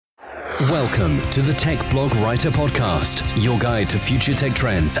Welcome to the Tech Blog Writer Podcast, your guide to future tech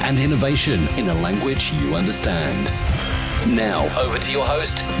trends and innovation in a language you understand. Now, over to your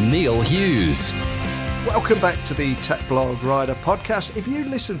host, Neil Hughes. Welcome back to the Tech Blog Writer Podcast. If you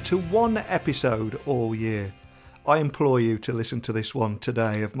listen to one episode all year, I implore you to listen to this one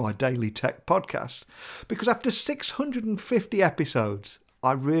today of my daily tech podcast, because after 650 episodes,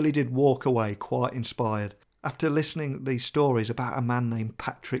 I really did walk away quite inspired after listening to these stories about a man named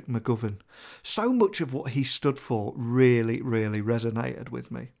Patrick McGovern. So much of what he stood for really resonated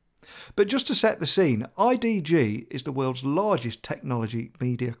with me. But just to set the scene, IDG is the world's largest technology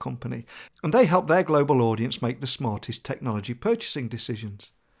media company, and they help their global audience make the smartest technology purchasing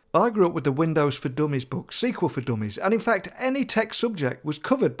decisions. I grew up with the Windows For Dummies books, Sequel for Dummies, and in fact any tech subject was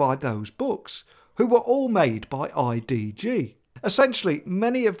covered by those books, who were all made by IDG. Essentially,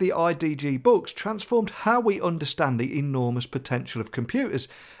 many of the IDG books transformed how we understand the enormous potential of computers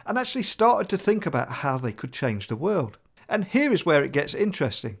and actually started to think about how they could change the world. And here is where it gets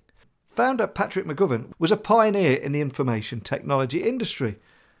interesting. Founder Patrick McGovern was a pioneer in the information technology industry.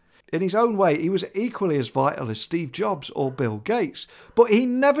 In his own way, he was equally as vital as Steve Jobs or Bill Gates, but he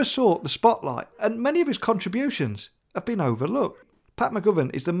never sought the spotlight, and many of his contributions have been overlooked. Pat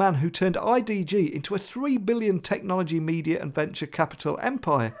McGovern is the man who turned IDG into a $3 billion technology, media and venture capital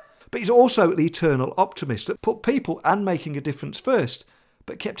empire. But he's also the eternal optimist that put people and making a difference first,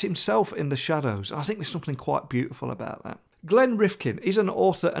 but kept himself in the shadows. And I think there's something quite beautiful about that. Glenn Rifkin is an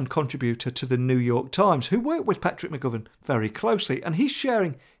author and contributor to the New York Times who worked with Patrick McGovern very closely, and he's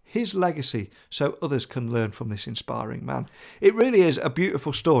sharing his legacy so others can learn from this inspiring man. It really is a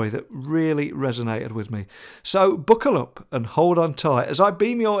beautiful story that really resonated with me. So buckle up and hold on tight as I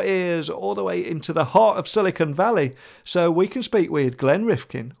beam your ears all the way into the heart of Silicon Valley so we can speak with Glenn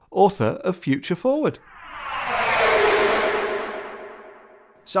Rifkin, author of Future Forward.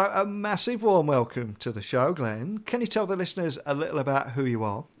 So a massive warm welcome to the show, Glenn. Can you tell the listeners a little about who you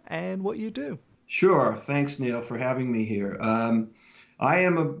are and what you do? Sure. Thanks, Neil, for having me here. I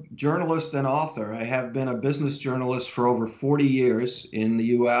am a journalist and author. I have been a business journalist for over 40 years in the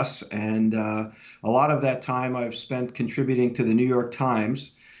U.S., and a lot of that time I've spent contributing to the New York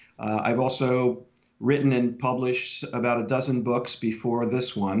Times. I've also written and published about a dozen books before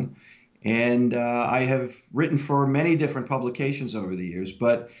this one, and I have written for many different publications over the years,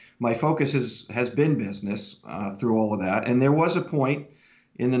 but my focus has been business through all of that. And there was a point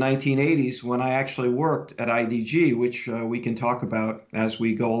in the 1980s when I actually worked at IDG, which we can talk about as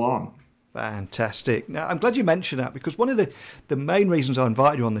we go along. Fantastic. Now, I'm glad you mentioned that, because one of the main reasons I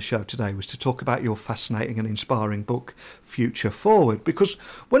invited you on the show today was to talk about your fascinating and inspiring book, Future Forward. Because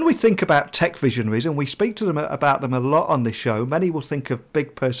when we think about tech visionaries, and we speak to them about them a lot on this show, many will think of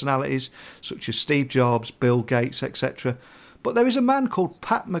big personalities such as Steve Jobs, Bill Gates, etc. But there is a man called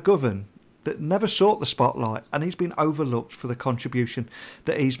Pat McGovern that never sought the spotlight, and he's been overlooked for the contribution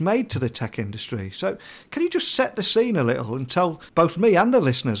that he's made to the tech industry. So can you just set the scene a little and tell both me and the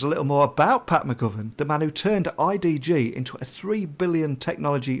listeners a little more about Pat McGovern, the man who turned IDG into a $3 billion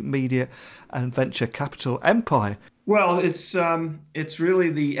technology, media and venture capital empire? Well, it's really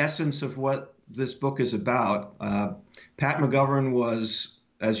the essence of what this book is about. Pat McGovern was,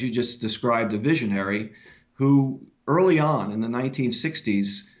 as you just described, a visionary who early on in the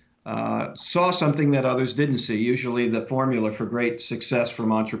 1960s saw something that others didn't see, usually the formula for great success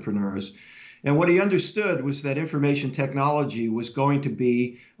from entrepreneurs. And what he understood was that information technology was going to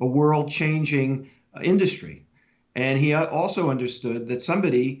be a world-changing industry. And he also understood that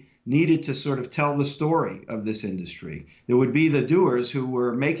somebody needed to sort of tell the story of this industry. There would be the doers who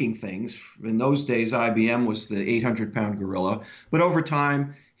were making things. In those days, IBM was the 800-pound gorilla. But over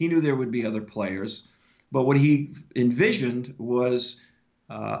time, he knew there would be other players. But what he envisioned was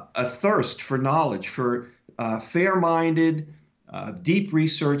a thirst for knowledge, for fair-minded, deep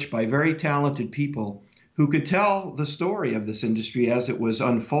research by very talented people who could tell the story of this industry as it was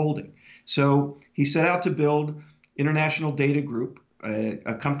unfolding. So he set out to build International Data Group,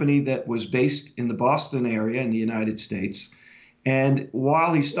 a company that was based in the Boston area in the United States. And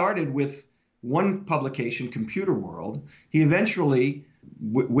while he started with one publication, Computer World, he eventually,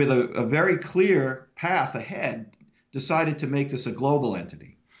 with a very clear path ahead, decided to make this a global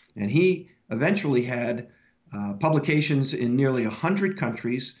entity. And he eventually had publications in nearly 100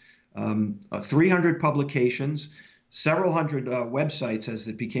 countries, 300 publications, several hundred websites as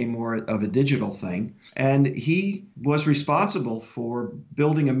it became more of a digital thing. And he was responsible for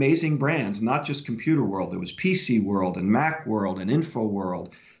building amazing brands, not just Computer World. There was PC World and Mac World and Info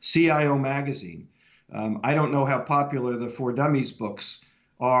World, CIO Magazine. I don't know how popular the For Dummies books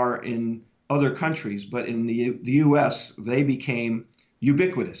are in other countries, but in the U.S., they became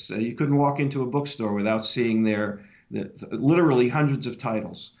ubiquitous. You couldn't walk into a bookstore without seeing literally hundreds of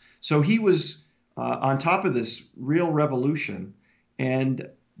titles. So he was on top of this real revolution, and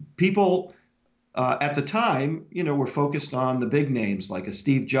people at the time, were focused on the big names like a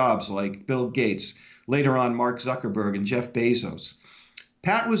Steve Jobs, like Bill Gates, later on Mark Zuckerberg and Jeff Bezos.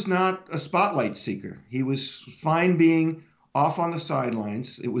 Pat was not a spotlight seeker. He was fine being off on the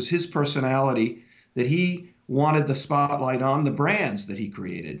sidelines. It was his personality that he wanted the spotlight on the brands that he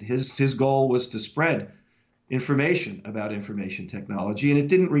created. His goal was to spread information about information technology, and it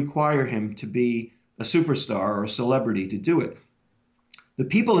didn't require him to be a superstar or a celebrity to do it. The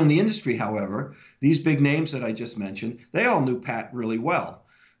people in the industry, however, these big names that I just mentioned, they all knew Pat really well.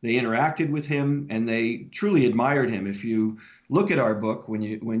 They interacted with him and they truly admired him. If you look at our book, when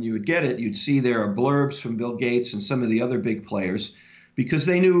you would get it, you'd see there are blurbs from Bill Gates and some of the other big players because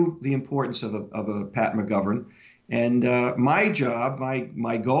they knew the importance of a Pat McGovern. And my job,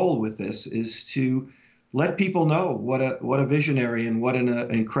 my goal with this is to let people know what a visionary and what an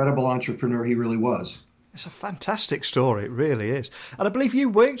incredible entrepreneur he really was. It's a fantastic story, it really is. And I believe you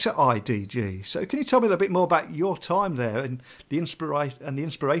worked at IDG. So can you tell me a little bit more about your time there and the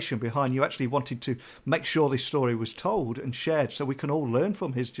inspiration behind you actually wanting to make sure this story was told and shared so we can all learn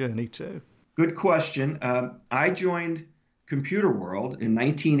from his journey too? Good question. I joined Computer World in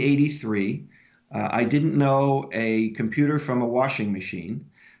 1983. I didn't know a computer from a washing machine,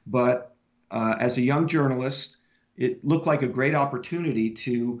 but as a young journalist, it looked like a great opportunity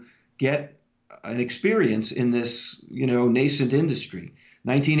to get an experience in this, nascent industry.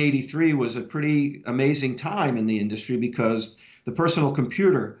 1983 was a pretty amazing time in the industry because the personal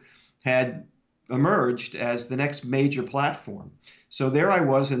computer had emerged as the next major platform. So there I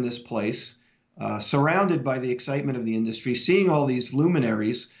was in this place, surrounded by the excitement of the industry, seeing all these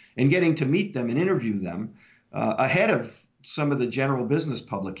luminaries and getting to meet them and interview them ahead of some of the general business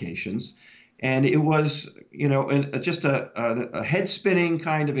publications. And it was, just a head-spinning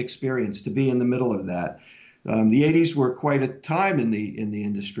kind of experience to be in the middle of that. The 80s were quite a time in the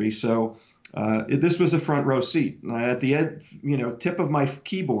industry, so this was a front row seat. At the end, tip of my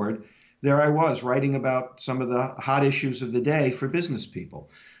keyboard, there I was writing about some of the hot issues of the day for business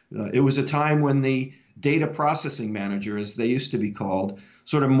people. It was a time when the data processing manager, as they used to be called,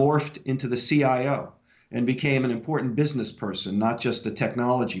 sort of morphed into the CIO and became an important business person, not just a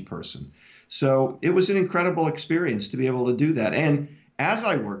technology person. So it was an incredible experience to be able to do that. And as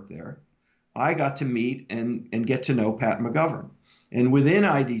I worked there, I got to meet and get to know Pat McGovern. And within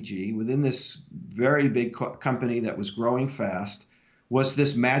IDG, within this very big company that was growing fast, was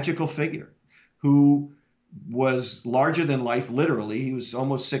this magical figure who was larger than life, literally. He was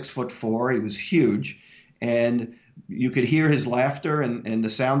almost 6'4". He was huge. And you could hear his laughter and the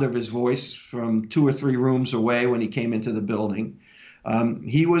sound of his voice from 2 or 3 rooms away when he came into the building.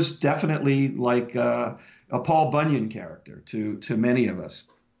 He was definitely like a Paul Bunyan character to many of us.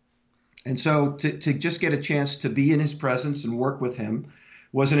 And so to just get a chance to be in his presence and work with him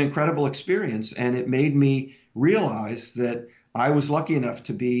was an incredible experience. And it made me realize that I was lucky enough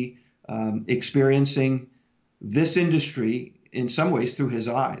to be experiencing this industry in some ways through his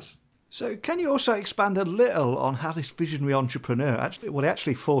eyes. So can you also expand a little on how this visionary entrepreneur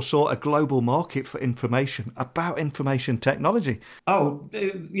actually foresaw a global market for information about information technology? Oh,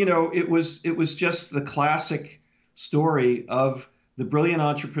 it was just the classic story of the brilliant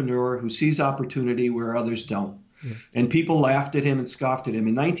entrepreneur who sees opportunity where others don't. Yeah. And people laughed at him and scoffed at him.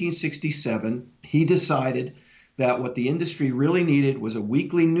 In 1967, he decided that what the industry really needed was a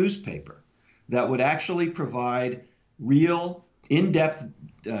weekly newspaper that would actually provide real, in-depth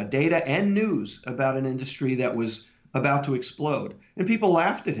data and news about an industry that was about to explode. And people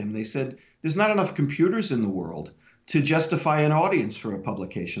laughed at him. They said, there's not enough computers in the world to justify an audience for a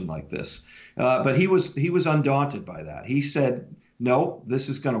publication like this. But he was undaunted by that. He said, no, this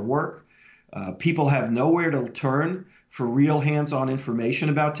is going to work. People have nowhere to turn for real hands-on information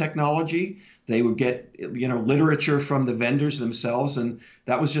about technology. They would get, literature from the vendors themselves, and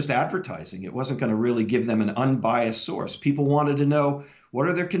that was just advertising. It wasn't going to really give them an unbiased source. People wanted to know, what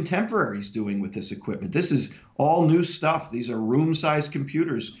are their contemporaries doing with this equipment? This is all new stuff. These are room-sized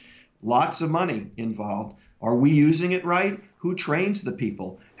computers, lots of money involved. Are we using it right? Who trains the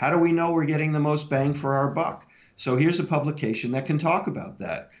people? How do we know we're getting the most bang for our buck? So here's a publication that can talk about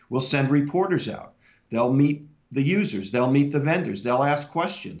that. We'll send reporters out. They'll meet the users. They'll meet the vendors. They'll ask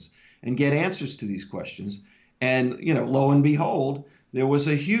questions and get answers to these questions. And, lo and behold, there was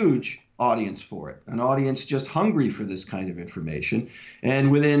a huge audience for it, an audience just hungry for this kind of information. And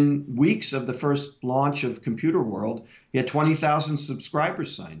within weeks of the first launch of Computer World, he had 20,000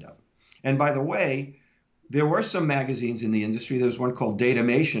 subscribers signed up. And by the way, there were some magazines in the industry. There was one called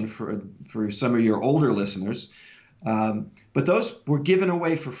Datamation for some of your older listeners. But those were given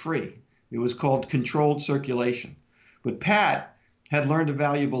away for free. It was called controlled circulation. But Pat had learned a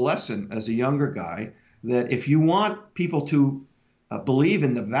valuable lesson as a younger guy that if you want people to believe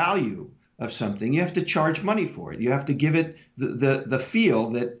in the value of something, you have to charge money for it. You have to give it the feel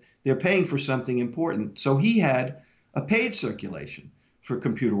that they're paying for something important. So he had a paid circulation for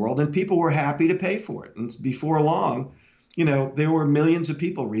Computer World, and people were happy to pay for it. And before long, there were millions of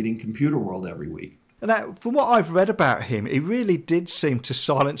people reading Computer World every week. And from what I've read about him, he really did seem to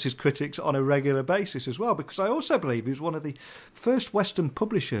silence his critics on a regular basis as well, because I also believe he was one of the first Western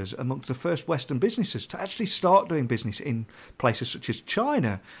publishers amongst the first Western businesses to actually start doing business in places such as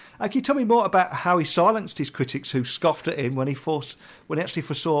China. Can you tell me more about how he silenced his critics who scoffed at him when he actually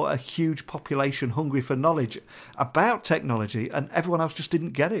foresaw a huge population hungry for knowledge about technology and everyone else just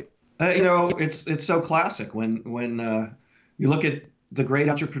didn't get it? It's so classic when you look at the great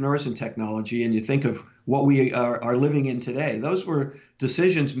entrepreneurs in technology and you think of what we are living in today. Those were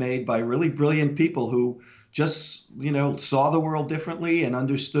decisions made by really brilliant people who just, saw the world differently and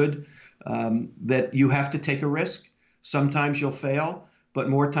understood that you have to take a risk. Sometimes you'll fail, but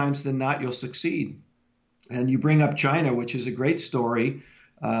more times than not, you'll succeed. And you bring up China, which is a great story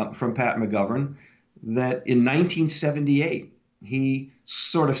from Pat McGovern, that in 1978, he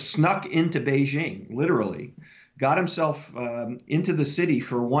sort of snuck into Beijing, literally, got himself into the city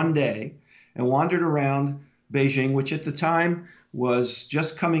for one day and wandered around Beijing, which at the time was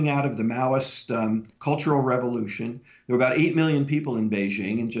just coming out of the Maoist Cultural Revolution. There were about 8 million people in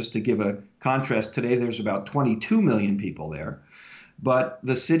Beijing. And just to give a contrast, today there's about 22 million people there. But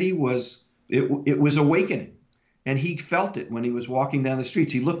the city was awakening. And he felt it when he was walking down the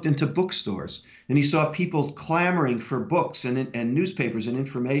streets. He looked into bookstores and he saw people clamoring for books and newspapers and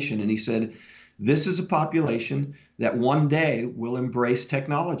information. And he said, this is a population that one day will embrace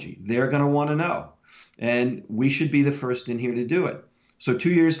technology. They're going to want to know. And we should be the first in here to do it. So 2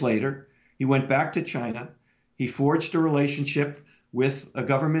 years later, he went back to China. He forged a relationship with a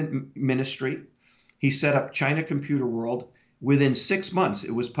government ministry. He set up China Computer World. Within 6 months,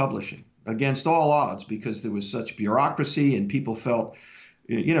 it was publishing against all odds because there was such bureaucracy and people felt,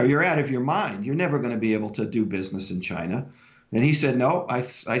 you're out of your mind. You're never going to be able to do business in China. And he said, no, I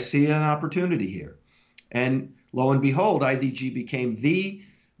see an opportunity here. And lo and behold, IDG became the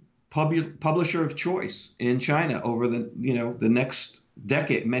publisher of choice in China over the next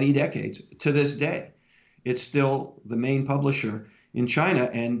decade, many decades. To this day, it's still the main publisher in China.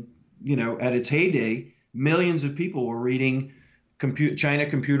 And, at its heyday, millions of people were reading China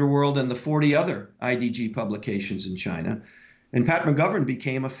Computer World and the 40 other IDG publications in China. And Pat McGovern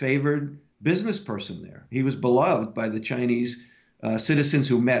became a favored business person there. He was beloved by the Chinese citizens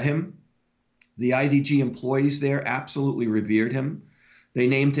who met him. The IDG employees there absolutely revered him. They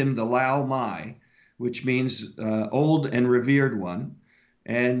named him the Lao Mai, which means old and revered one.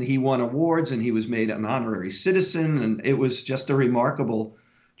 And he won awards and he was made an honorary citizen. And it was just a remarkable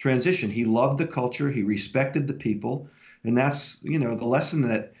transition. He loved the culture. He respected the people. And that's, the lesson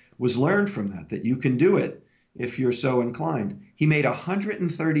that was learned from that you can do it if you're so inclined. He made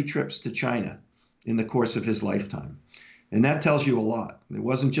 130 trips to China in the course of his lifetime. And that tells you a lot. It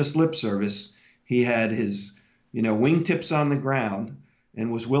wasn't just lip service. He had his, wingtips on the ground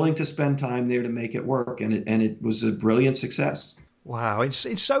and was willing to spend time there to make it work. And it was a brilliant success. Wow. In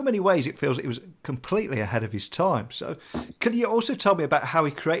so many ways, it feels it was completely ahead of his time. So can you also tell me about how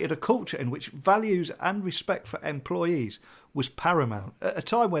he created a culture in which values and respect for employees was paramount at a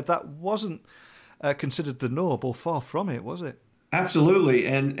time where that wasn't considered the norm, or far from it, was it? Absolutely.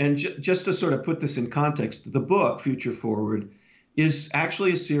 And just to sort of put this in context, the book, Future Forward, is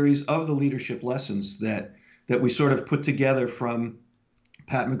actually a series of the leadership lessons that we sort of put together from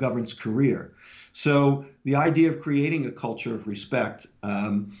Pat McGovern's career. So the idea of creating a culture of respect,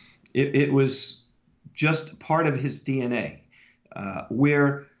 it was just part of his DNA,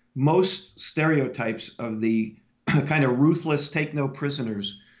 where most stereotypes of the kind of ruthless, take no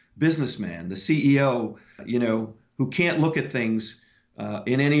prisoners businessman, the CEO, who can't look at things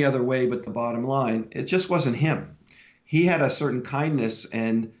in any other way but the bottom line, it just wasn't him. He had a certain kindness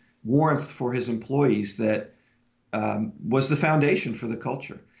and warmth for his employees that was the foundation for the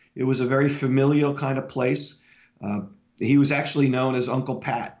culture. It was a very familial kind of place. He was actually known as Uncle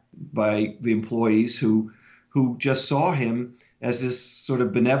Pat by the employees who just saw him as this sort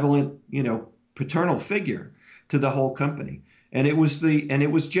of benevolent, paternal figure to the whole company. And it was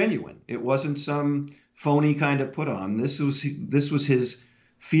genuine. It wasn't some phony kind of put on. This was his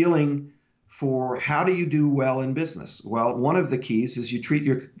feeling for how do you do well in business. Well, one of the keys is you treat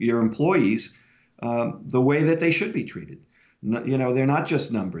your employees the way that they should be treated. They're not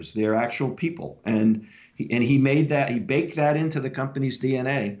just numbers; they're actual people. And he baked that into the company's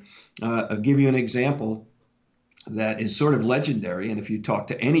DNA. I'll give you an example that is sort of legendary. And if you talk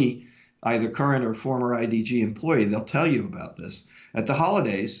to any either current or former IDG employee, they'll tell you about this. At the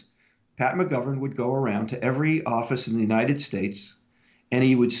holidays, Pat McGovern would go around to every office in the United States, and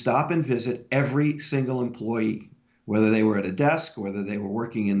he would stop and visit every single employee, whether they were at a desk, whether they were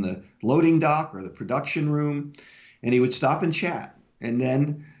working in the loading dock or the production room, and he would stop and chat. And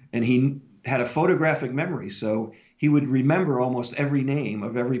he had a photographic memory, so he would remember almost every name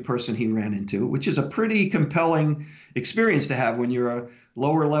of every person he ran into, which is a pretty compelling experience to have when you're a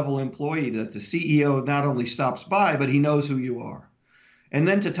lower level employee, that the CEO not only stops by, but he knows who you are. And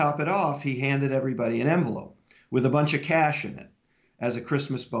then to top it off, he handed everybody an envelope with a bunch of cash in it as a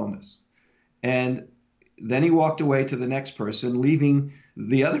Christmas bonus. And then he walked away to the next person, leaving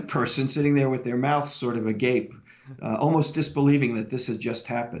the other person sitting there with their mouth sort of agape, almost disbelieving that this had just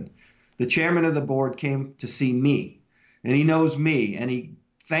happened. The chairman of the board came to see me, and he knows me, and he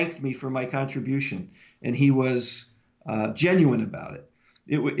thanked me for my contribution, and he was genuine about it.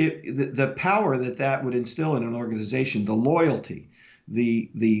 The power that would instill in an organization, the loyalty, the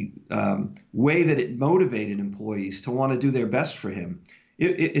way that it motivated employees to want to do their best for him,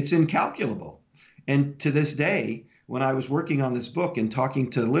 it's incalculable. And to this day, when I was working on this book and talking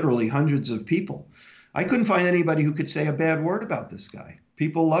to literally hundreds of people, I couldn't find anybody who could say a bad word about this guy.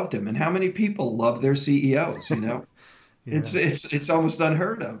 People loved him. And how many people love their CEOs, Yeah. It's almost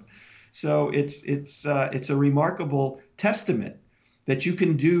unheard of. So it's a remarkable testament that you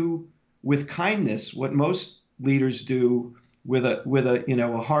can do with kindness what most leaders do with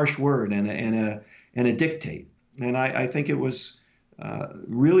a harsh word and a dictate. And I think it was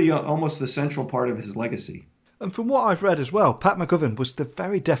really almost the central part of his legacy. And from what I've read as well, Pat McGovern was the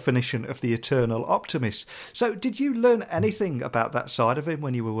very definition of the eternal optimist. So did you learn anything about that side of him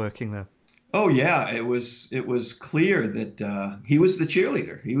when you were working there? Oh, yeah. It was clear that he was the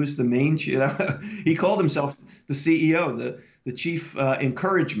cheerleader. He was the main cheerleader. He called himself the CEO, the chief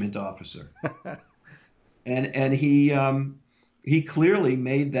encouragement officer. and he clearly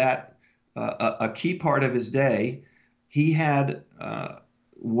made that a key part of his day. He had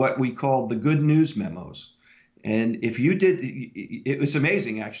what we called the good news memos. And if you did, it was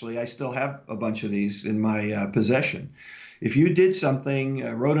amazing, actually. I still have a bunch of these in my possession. If you did something,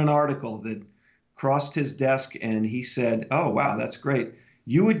 wrote an article that crossed his desk and he said, "Oh, wow, that's great,"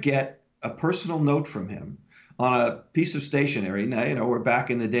 you would get a personal note from him on a piece of stationery. Now, we're back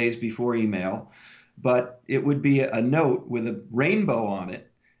in the days before email, but it would be a note with a rainbow on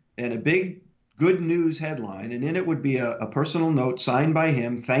it and a big good news headline. And in it would be a personal note signed by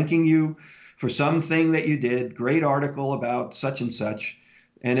him, thanking you for something that you did, great article about such and such,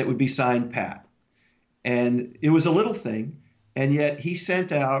 and it would be signed Pat. And it was a little thing, and yet he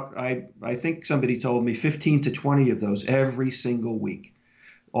sent out, I think somebody told me, 15 to 20 of those every single week,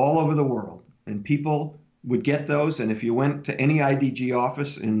 all over the world. And people would get those, and if you went to any IDG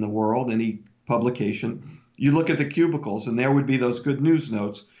office in the world, any publication, you look at the cubicles, and there would be those good news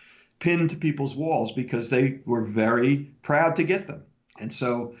notes pinned to people's walls because they were very proud to get them. And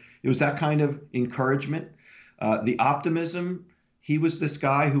so it was that kind of encouragement, the optimism. He was this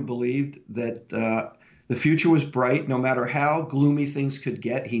guy who believed that the future was bright, no matter how gloomy things could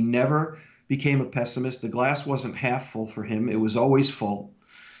get. He never became a pessimist. The glass wasn't half full for him. It was always full.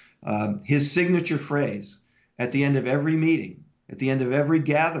 His signature phrase at the end of every meeting, at the end of every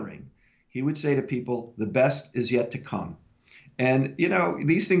gathering, he would say to people, "The best is yet to come." And,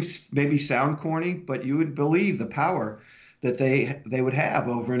 these things maybe sound corny, but you would believe the power that they would have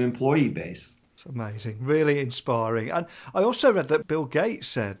over an employee base. It's amazing, really inspiring. And I also read that Bill Gates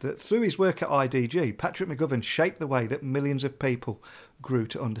said that through his work at IDG, Patrick McGovern shaped the way that millions of people grew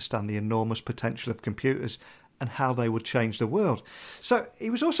to understand the enormous potential of computers and how they would change the world. So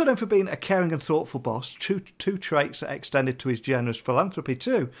he was also known for being a caring and thoughtful boss, two traits that extended to his generous philanthropy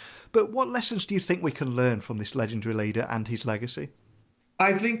too. But what lessons do you think we can learn from this legendary leader and his legacy?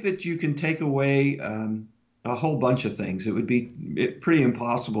 I think that you can take away a whole bunch of things. It would be pretty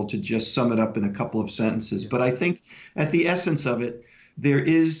impossible to just sum it up in a couple of sentences. Yeah. But I think at the essence of it, there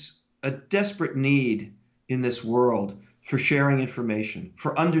is a desperate need in this world for sharing information,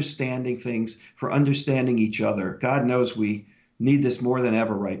 for understanding things, for understanding each other. God knows we need this more than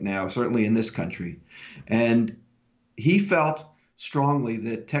ever right now, certainly in this country. And he felt strongly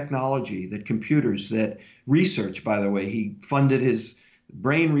that technology, that computers, that research, by the way, he funded his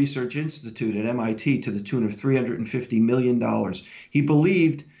Brain Research Institute at MIT to the tune of $350 million. He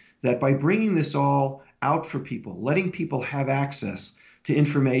believed that by bringing this all out for people, letting people have access to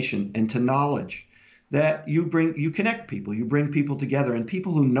information and to knowledge, that you connect people, you bring people together, and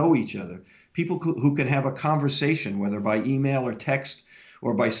people who know each other, people who can have a conversation, whether by email or text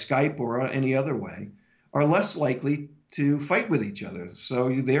or by Skype or any other way, are less likely to fight with each other. So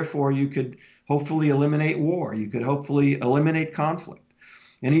therefore you could hopefully eliminate war. You could hopefully eliminate conflict.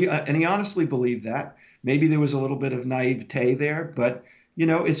 And he honestly believed that. Maybe there was a little bit of naivete there, but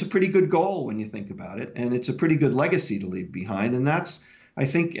it's a pretty good goal when you think about it, and it's a pretty good legacy to leave behind. And that's, I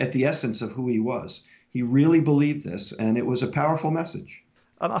think, at the essence of who he was. He really believed this, and it was a powerful message.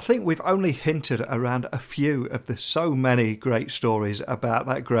 And I think we've only hinted around a few of the so many great stories about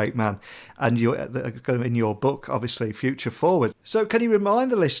that great man, and in your book, obviously, Future Forward. So can you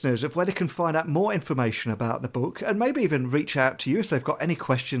remind the listeners of where they can find out more information about the book, and maybe even reach out to you if they've got any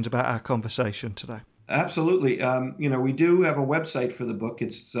questions about our conversation today? Absolutely. We do have a website for the book.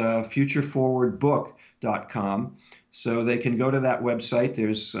 It's futureforwardbook.com. So they can go to that website.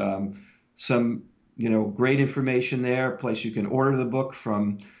 There's some great information there, a place you can order the book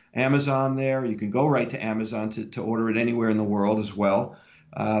from Amazon there. You can go right to Amazon to order it anywhere in the world as well.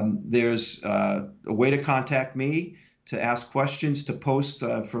 There's a way to contact me, to ask questions, to post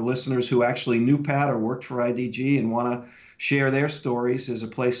for listeners who actually knew Pat or worked for IDG and want to share their stories. There's a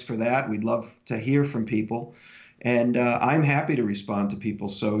place for that. We'd love to hear from people. And I'm happy to respond to people.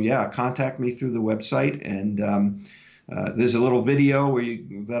 So, yeah, contact me through the website. And there's a little video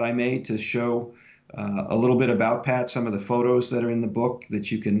that I made to show a little bit about Pat, some of the photos that are in the book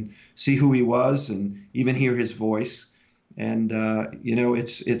that you can see who he was and even hear his voice. And,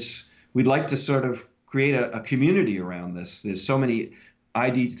 we'd like to sort of create a community around this. There's so many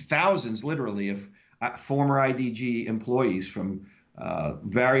thousands literally of former IDG employees from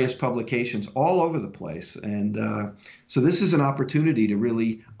various publications all over the place. And so this is an opportunity to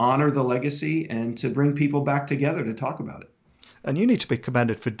really honor the legacy and to bring people back together to talk about it. And you need to be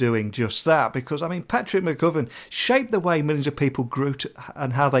commended for doing just that, because, Patrick McGovern shaped the way millions of people grew to,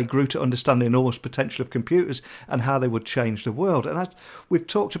 and how they grew to understand the enormous potential of computers and how they would change the world. And as we've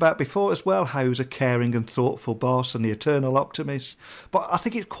talked about before as well, how he was a caring and thoughtful boss and the eternal optimist. But I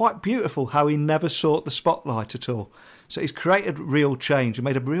think it's quite beautiful how he never sought the spotlight at all. So he's created real change and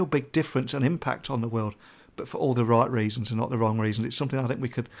made a real big difference and impact on the world, but for all the right reasons and not the wrong reasons. It's something I think we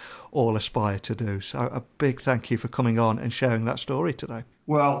could all aspire to do. So a big thank you for coming on and sharing that story today.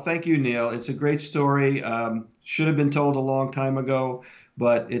 Well, thank you, Neil. It's a great story. Should have been told a long time ago,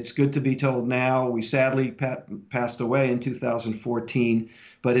 but it's good to be told now. Pat passed away in 2014,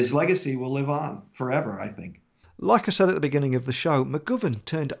 but his legacy will live on forever, I think. Like I said at the beginning of the show, McGovern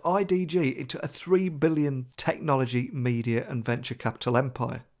turned IDG into a $3 billion technology, media and venture capital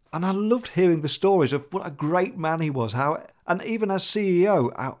empire. And I loved hearing the stories of what a great man he was, and even as CEO,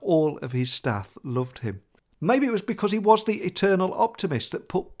 how all of his staff loved him. Maybe it was because he was the eternal optimist that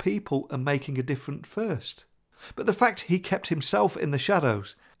put people and making a difference first. But the fact he kept himself in the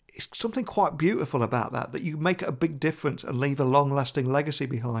shadows, it's something quite beautiful about that you make a big difference and leave a long-lasting legacy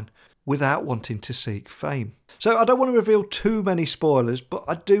behind without wanting to seek fame. So I don't want to reveal too many spoilers, but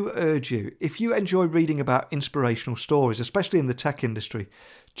I do urge you, if you enjoy reading about inspirational stories, especially in the tech industry,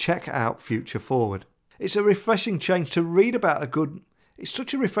 check out Future Forward. It's a refreshing change to read about It's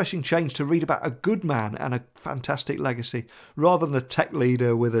such a refreshing change to read about a good man and a fantastic legacy, rather than a tech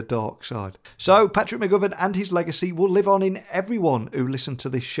leader with a dark side. So Patrick McGovern and his legacy will live on in everyone who listened to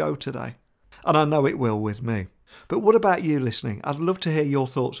this show today. And I know it will with me. But what about you listening? I'd love to hear your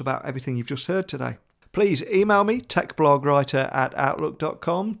thoughts about everything you've just heard today. Please email me,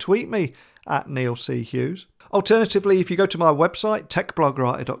 techblogwriter@outlook.com, tweet me at Neil C. Hughes. Alternatively, if you go to my website,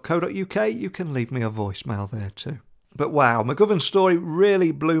 techblogwriter.co.uk, you can leave me a voicemail there too. But wow, McGovern's story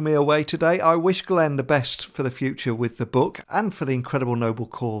really blew me away today. I wish Glenn the best for the future with the book and for the incredible noble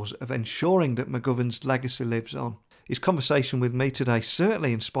cause of ensuring that McGovern's legacy lives on. His conversation with me today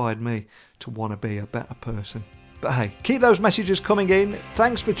certainly inspired me to want to be a better person. But hey, keep those messages coming in.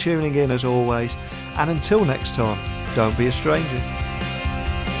 Thanks for tuning in as always. And until next time, don't be a stranger.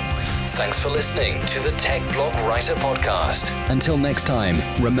 Thanks for listening to the Tech Blog Writer Podcast. Until next time,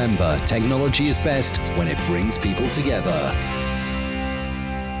 remember, technology is best when it brings people together.